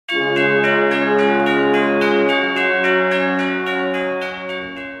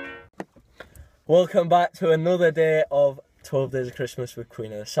Welcome back to another day of 12 Days of Christmas with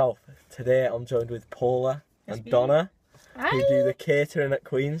Queen of the South. Today I'm joined with Paula and Donna, who do the catering at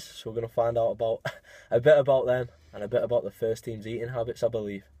Queen's. So we're going to find out about a bit about them and a bit about the first team's eating habits, I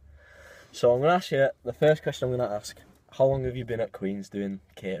believe. So I'm going to ask you, the first question I'm going to ask, how long have you been at Queen's doing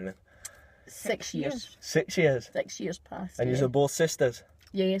catering? 6 years. 6 years? 6 years past. And you're both sisters?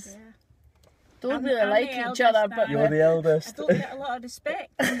 Yes. Yeah. Don't really like each other, but you're the eldest. I don't get a lot of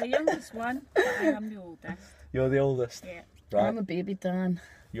respect. I'm the youngest one, but I am the oldest. You're the oldest? Yeah. Right. I'm a baby Dan.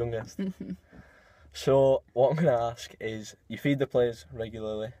 Youngest. So what I'm going to ask is, you feed the players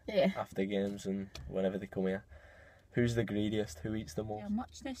regularly after games and whenever they come here. Who's the greediest? Who eats the most? Yeah,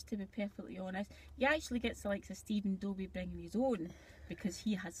 muchness, to be perfectly honest. He actually gets the likes of Stephen Dobie bringing his own because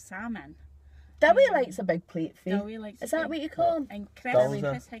he has salmon. Dewey likes a big plate, Fee. Dewey likes Is that what you call him? And Dowser.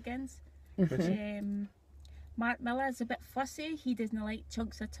 Chris Higgins. Mark Miller is a bit fussy. He doesn't like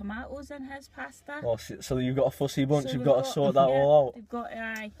chunks of tomatoes in his pasta. Oh, so you've got a fussy bunch, So you've we've got to sort that all out. We've got,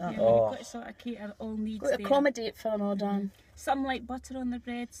 we've Oh. got to sort of cater all needs Got to there. accommodate for an all Dan. Some like butter on their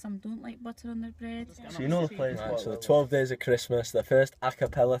bread, some don't like butter on their bread. So you know the players. Right, so 12 Days of Christmas, the first a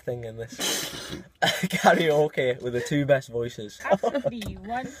cappella thing in this karaoke with the two best voices. After 3,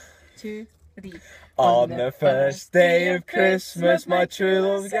 1, 2, 3. On the first day of Christmas, my true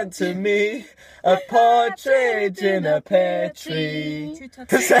love sent to me a partridge in a pear tree.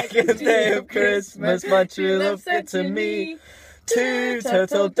 The second day of Christmas, my true love sent to me 2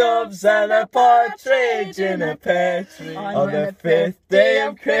 turtle doves and a partridge in a pear tree. On the 5th day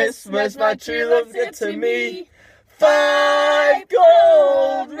of Christmas, my true love sent to me 5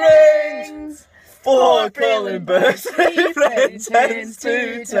 gold rings. 4 calling birds, 3 red hens,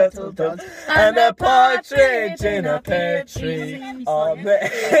 2 turtle doves, and a partridge in a pear tree. On the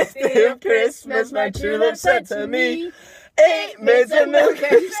 8th day of Christmas, my true love sent to me 8 maids of milk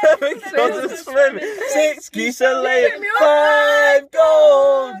and 7 girls of swimming, 6 geese a laying, 5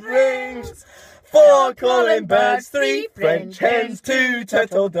 gold rings. 4 calling birds, 3 French hens, 2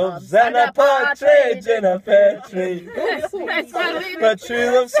 turtle doves, and a partridge in a pear tree. My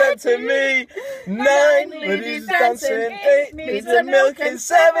true love sent to me 9 ladies dancing, 8 maids of milk and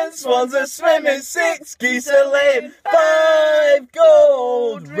 7 swans a swimming, 6 geese a laying, 5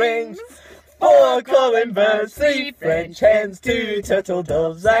 gold rings. 4 calling birds, 3 French hens, 2 turtle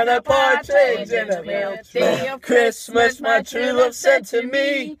doves, and a partridge in a pear tree. Christmas, my true love sent to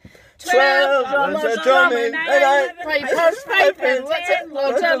me 12 drummers a drumming, and 9 pipers piping, 10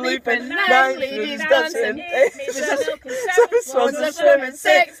 lords a leaping, 9 ladies dancing, 8 7 swans a swimming,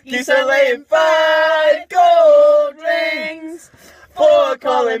 6 geese a laying, 5 gold rings. 4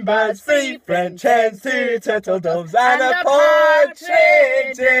 calling birds, 3 French hens, 2 turtle doves, and a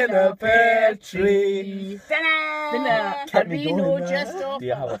partridge in a pear tree. Can we know just off? Do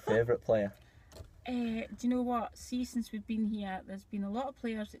you have a favourite player? Do you know what? See, since we've been here, there's been a lot of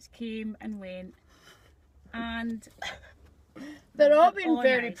players that came and went, and They're all been all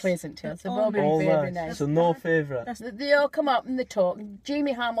very nice. pleasant to us. They've They're all been All very nice. nice. So no favourite? They all come up and they talk.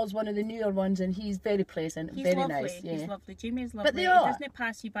 Jamie Hamill's one of the newer ones, and he's very pleasant, and he's very lovely. nice. Yeah. He's lovely. Jamie's lovely. But they He are. doesn't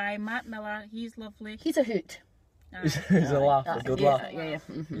pass you by. Matt Miller, he's lovely. He's a hoot. He's a laugh, a good laugh. Yeah.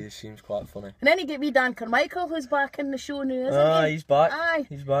 He seems quite funny. And then you get wee Dan Carmichael, who's back in the show now, isn't he? He's back. Aye.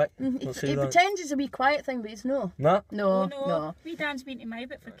 He's back. He Let's see that. pretends he's a wee quiet thing, but he's no. Nah. No, Oh, no. We Dan's been to my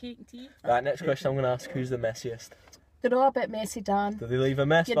bit for cake and tea. Right, next question I'm going to ask, who's the messiest? They're all a bit messy, Dan. Do they leave a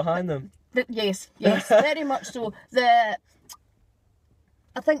mess behind them? Yes, very much so. I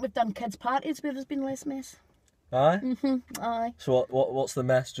think we've done kids' parties where there's been less mess. Aye? Aye. So what's the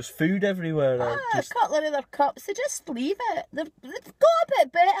mess? Just food everywhere? Or A just... couple of their cups, they just leave it. They've got a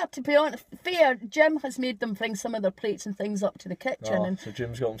bit better, to be honest. Fair, Jim has made them bring some of their plates and things up to the kitchen. Oh, And so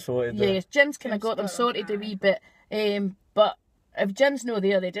Jim's got them sorted there. yes, Jim's kind of got them sorted a wee bit. But if Jim's not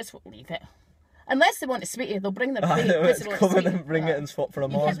there, they just won't leave it. Unless they want a sweetie, they'll bring their plate. because It's they want a covered sweetie. and bring it and swap for a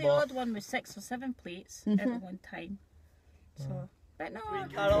You Mars get the bar. odd one with 6 or 7 plates at one time. So, but no.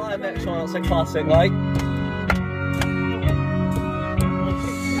 Caroline, next one, that's a classic, like.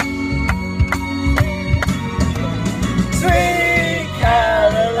 Sweet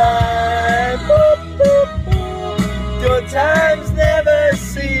Caroline, boop, boop, boop. Your times never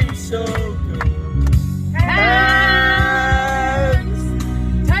seem so good. Hands,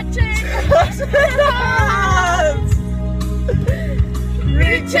 Touching! hands,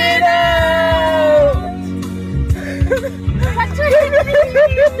 reaching out,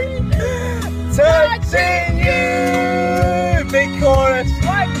 touching you. Big chorus.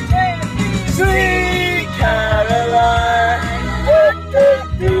 Sweet Caroline,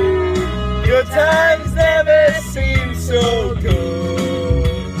 your times never seem so good.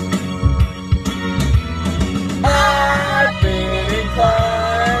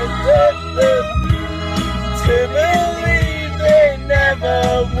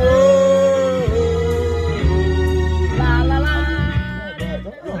 world. La la la.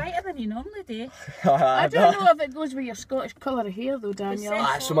 Brighter than you normally do. I don't know if it goes with your Scottish colour of hair though, Daniel.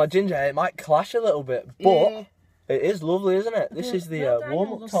 So my ginger, it might clash a little bit, but Yeah. it is lovely, isn't it? This is the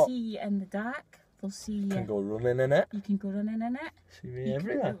warm-up They'll top. see you in the dark. They'll see you. You can go running in it. You can go running in it. See me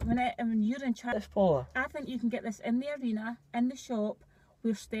everywhere. When you're in charge, This Paula. I think you can get this in the arena, in the shop,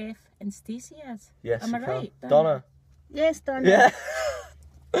 where Steph and Stacey is. Yes, Am I you right? can. Donna. Yes, Daniel. Yeah.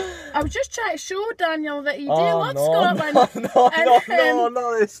 I was just trying to show Daniel that you do Oh, love no, Scotland. no,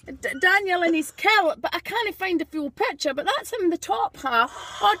 not this. Daniel in his kilt, but I can't find a full picture, but that's him in the top half,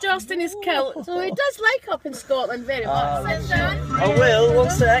 or just in his kilt. So he does like up in Scotland very much. Sit down. I will, one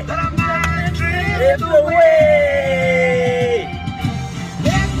sec. In the way.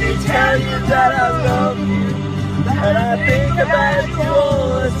 Let me tell you that I love you, and I think about you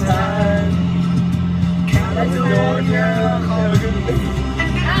all the time. California,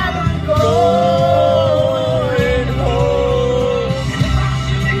 I'm going home.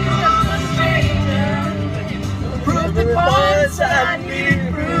 Prove the points I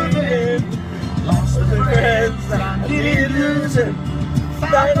need proving. Lost the friends I need losing.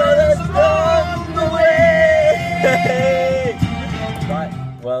 Find others along the way. Right,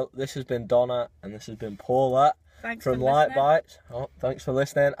 well, this has been Donna and this has been Paula. Thanks from for Light listening. Bites. Oh, thanks for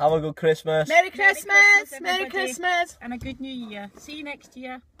listening. Have a good Christmas. Merry Christmas! Merry everybody. Christmas! And a good new year. See you next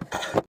year.